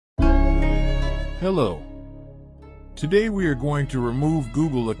Hello. Today we are going to remove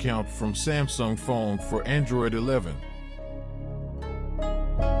Google account from Samsung phone for Android 11.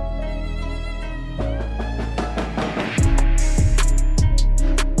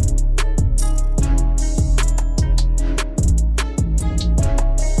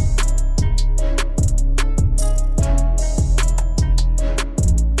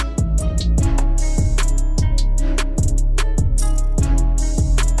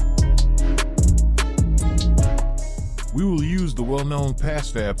 We will use the well-known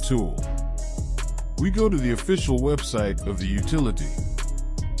PassFab tool. We go to the official website of the utility.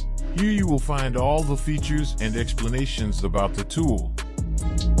 Here you will find all the features and explanations about the tool.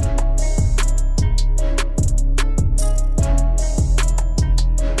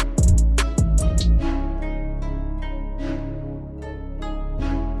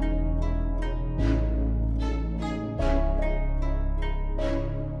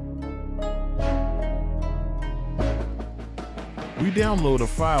 We download a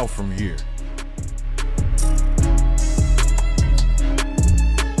file from here.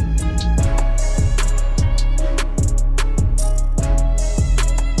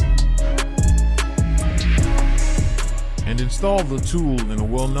 And install the tool in a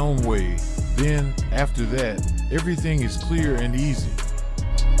well-known way. Then, after that, everything is clear and easy.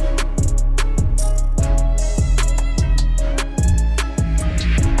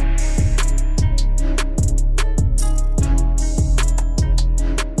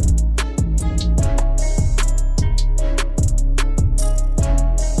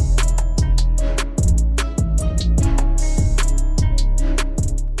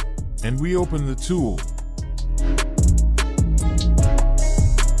 And we open the tool.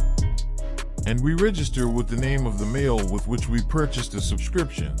 And we register with the name of the mail with which we purchased a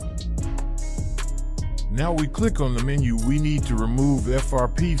subscription. Now we click on the menu. We need to remove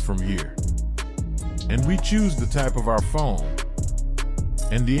FRP from here. And we choose the type of our phone.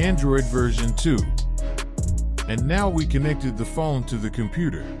 And the Android version too. And now we connected the phone to the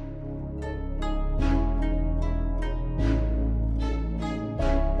computer.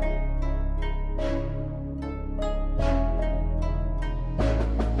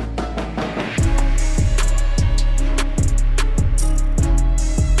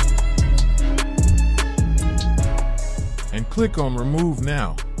 And click on Remove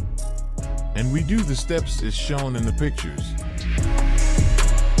Now. And we do the steps as shown in the pictures.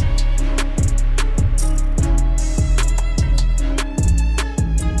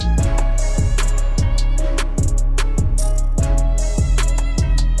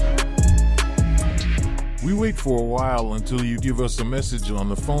 We wait for a while until you give us a message on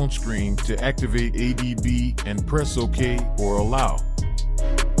the phone screen to activate ADB and press OK or Allow.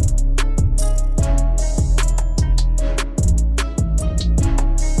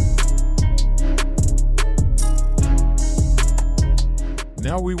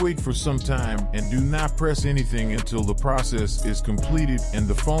 Now we wait for some time and do not press anything until the process is completed and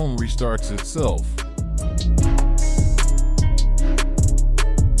the phone restarts itself.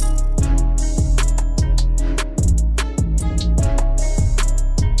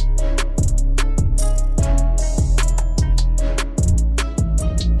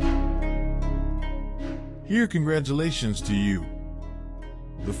 Here, congratulations to you.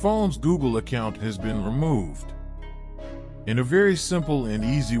 The phone's Google account has been removed. In a very simple and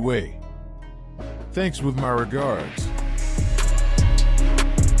easy way. Thanks with my regards.